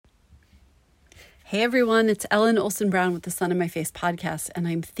Hey everyone, it's Ellen Olson Brown with the Sun in My Face podcast, and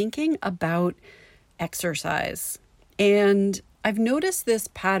I'm thinking about exercise. And I've noticed this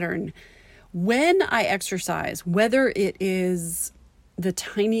pattern when I exercise, whether it is the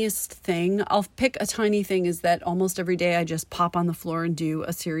tiniest thing. I'll pick a tiny thing is that almost every day I just pop on the floor and do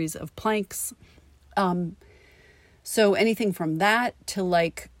a series of planks. So anything from that to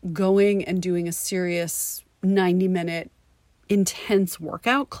like going and doing a serious 90-minute intense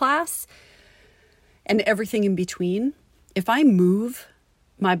workout class and everything in between. If I move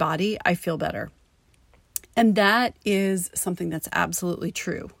my body, I feel better. And that is something that's absolutely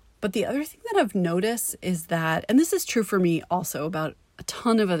true. But the other thing that I've noticed is that, and this is true for me also about a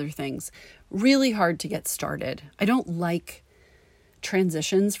ton of other things, really hard to get started. I don't like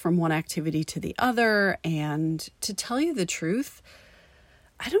transitions from one activity to the other. And to tell you the truth,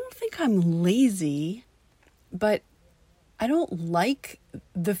 I don't think I'm lazy, but I don't like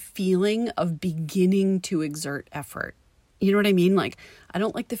the feeling of beginning to exert effort. You know what I mean? Like, I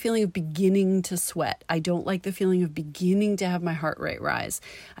don't like the feeling of beginning to sweat. I don't like the feeling of beginning to have my heart rate rise.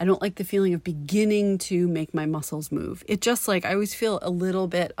 I don't like the feeling of beginning to make my muscles move. It just like, I always feel a little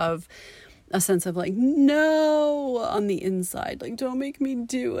bit of a sense of like, no, on the inside, like, don't make me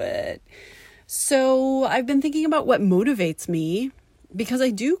do it. So I've been thinking about what motivates me because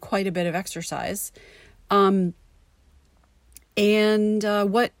I do quite a bit of exercise. And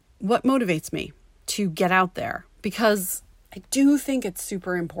what motivates me to get out there, because I do think it's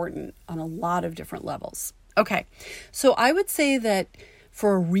super important on a lot of different levels. Okay, so I would say that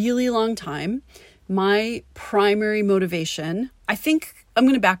for a really long time, my primary motivation, I think I'm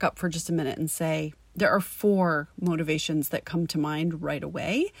going to back up for just a minute and say there are 4 motivations that come to mind right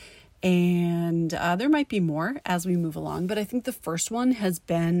away. And there might be more as we move along, but I think the first one has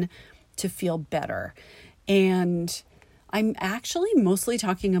been to feel better. And I'm actually mostly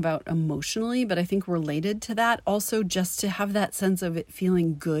talking about emotionally, but I think related to that also just to have that sense of it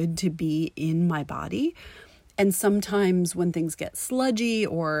feeling good to be in my body. And sometimes when things get sludgy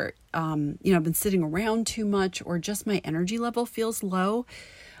or, I've been sitting around too much or just my energy level feels low,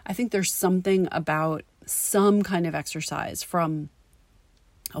 I think there's something about some kind of exercise, from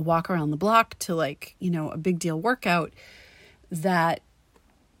a walk around the block to like, a big deal workout, that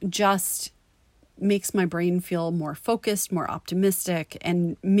just makes my brain feel more focused, more optimistic,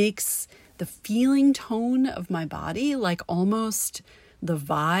 and makes the feeling tone of my body, like almost the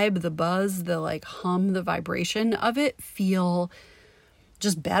vibe, the buzz, the like hum, the vibration of it feel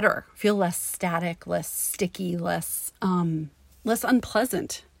just better, feel less static, less sticky, less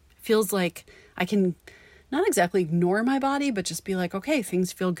unpleasant. Feels like I can not exactly ignore my body, but just be like, okay,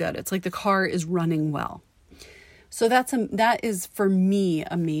 things feel good. It's like the car is running well. So that is for me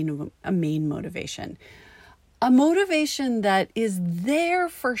a main motivation. A motivation that is there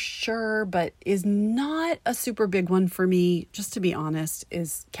for sure, but is not a super big one for me, just to be honest,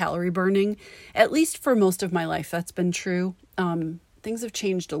 is calorie burning. At least for most of my life, that's been true. Things have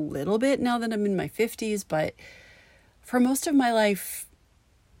changed a little bit now that I'm in my 50s, but for most of my life,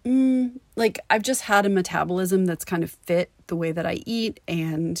 I've just had a metabolism that's kind of fit the way that I eat,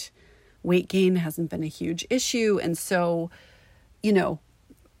 and weight gain hasn't been a huge issue. And so,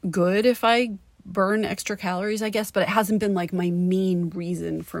 good if I burn extra calories, I guess, but it hasn't been like my main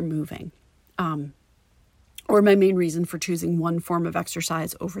reason for moving, or my main reason for choosing one form of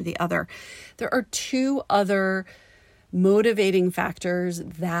exercise over the other. There are 2 other motivating factors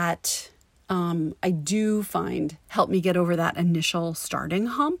that I do find help me get over that initial starting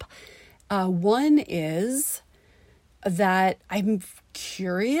hump. One is that I'm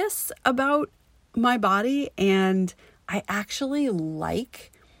curious about my body, and I actually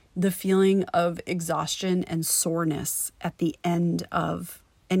like the feeling of exhaustion and soreness at the end of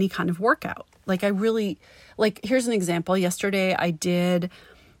any kind of workout. Here's an example. Yesterday I did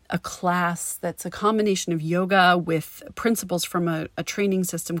a class that's a combination of yoga with principles from a training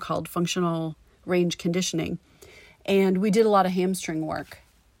system called functional range conditioning. And we did a lot of hamstring work.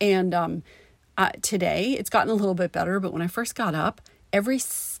 And today it's gotten a little bit better, but when I first got up, every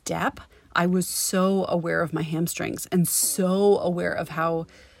step I was so aware of my hamstrings and so aware of how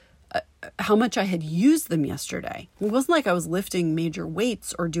much I had used them yesterday. It wasn't like I was lifting major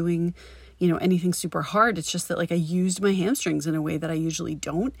weights or doing, anything super hard. It's just that I used my hamstrings in a way that I usually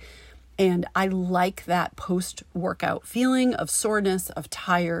don't. And I like that post-workout feeling of soreness, of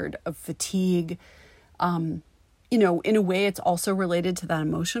tired, of fatigue. In a way, it's also related to that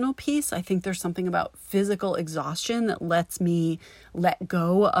emotional piece. I think there's something about physical exhaustion that lets me let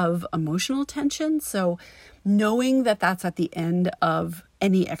go of emotional tension. So knowing that that's at the end of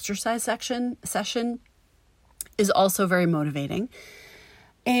any exercise session is also very motivating.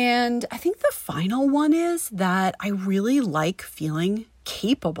 And I think the final one is that I really like feeling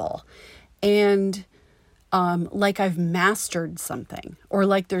capable and like I've mastered something, or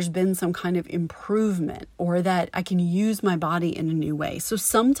like there's been some kind of improvement, or that I can use my body in a new way. So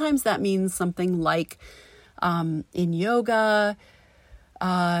sometimes that means something like in yoga,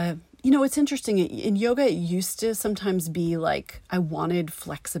 it's interesting. In yoga, it used to sometimes be like I wanted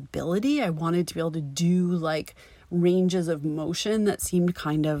flexibility. I wanted to be able to do like ranges of motion that seemed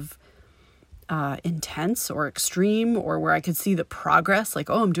kind of intense or extreme, or where I could see the progress, like,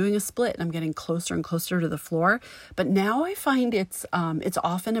 oh, I'm doing a split and I'm getting closer and closer to the floor. But now I find it's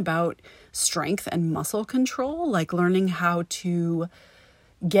often about strength and muscle control, like learning how to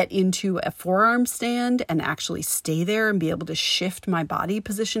get into a forearm stand and actually stay there and be able to shift my body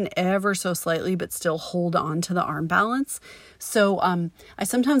position ever so slightly, but still hold on to the arm balance. So I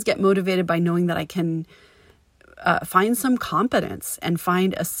sometimes get motivated by knowing that I can find some confidence and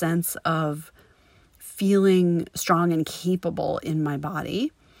find a sense of feeling strong and capable in my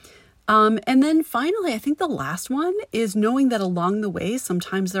body. And then finally, I think the last one is knowing that along the way,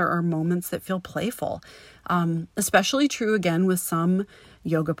 sometimes there are moments that feel playful, especially true again with some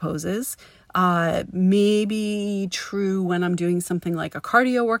yoga poses, maybe true when I'm doing something like a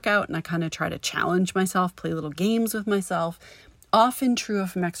cardio workout and I kind of try to challenge myself, play little games with myself, often true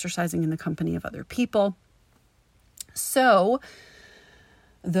if I'm exercising in the company of other people. So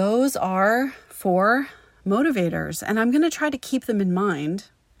those are 4 motivators, and I'm going to try to keep them in mind.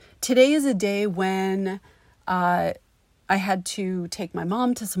 Today is a day when I had to take my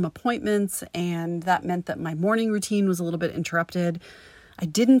mom to some appointments, and that meant that my morning routine was a little bit interrupted. I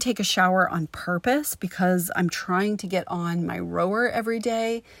didn't take a shower on purpose because I'm trying to get on my rower every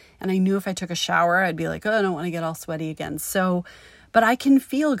day, and I knew if I took a shower, I'd be like, oh, I don't want to get all sweaty again. So, but I can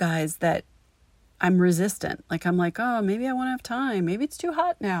feel, guys, that I'm resistant. Like, I'm like, oh, maybe I won't have time. Maybe it's too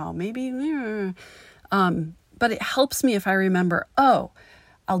hot now. Maybe, but it helps me if I remember, oh,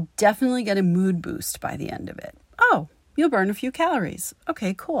 I'll definitely get a mood boost by the end of it. Oh, you'll burn a few calories.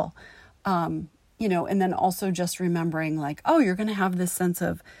 Okay, cool. And then also just remembering like, oh, you're going to have this sense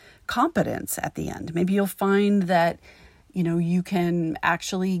of competence at the end. Maybe you'll find that, you can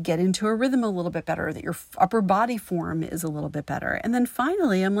actually get into a rhythm a little bit better, that your upper body form is a little bit better. And then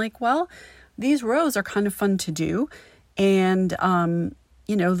finally, I'm like, well, these rows are kind of fun to do. And,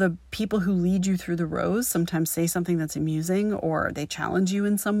 the people who lead you through the rows sometimes say something that's amusing, or they challenge you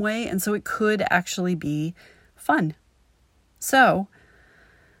in some way. And so it could actually be fun. So,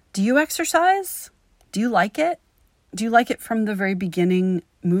 do you exercise? Do you like it? Do you like it from the very beginning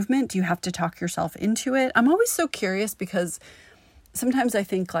movement? Do you have to talk yourself into it? I'm always so curious because sometimes I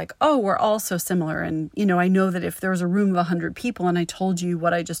think like, oh, we're all so similar. And, I know that if there was a room of 100 people and I told you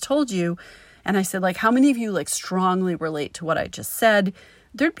what I just told you, and I said like, how many of you like strongly relate to what I just said?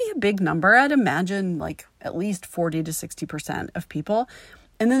 There'd be a big number. I'd imagine like at least 40 to 60% of people.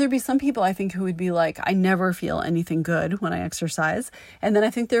 And then there'd be some people I think who would be like, I never feel anything good when I exercise. And then I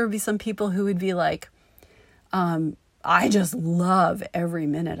think there would be some people who would be like, I just love every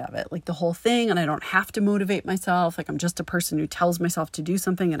minute of it, like the whole thing. And I don't have to motivate myself. Like I'm just a person who tells myself to do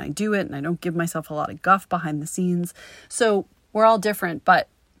something and I do it. And I don't give myself a lot of guff behind the scenes. So we're all different, but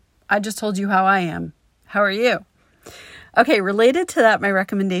I just told you how I am. How are you? Okay, related to that, my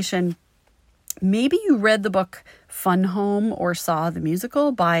recommendation, maybe you read the book Fun Home or saw the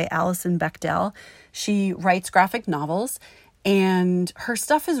musical by Alison Bechdel. She writes graphic novels and her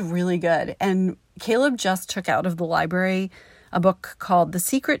stuff is really good. And Caleb just took out of the library a book called The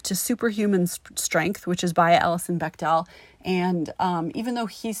Secret to Superhuman Strength, which is by Alison Bechdel. And even though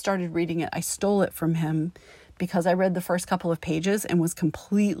he started reading it, I stole it from him because I read the first couple of pages and was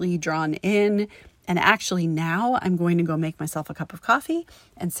completely drawn in. And actually now I'm going to go make myself a cup of coffee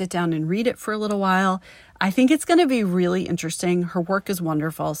and sit down and read it for a little while. I think it's going to be really interesting. Her work is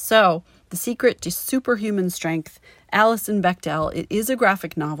wonderful. So The Secret to Superhuman Strength, Alison Bechdel. It is a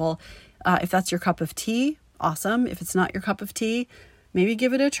graphic novel. If that's your cup of tea, awesome. If it's not your cup of tea, maybe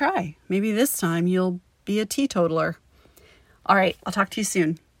give it a try. Maybe this time you'll be a teetotaler. All right, I'll talk to you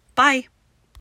soon. Bye.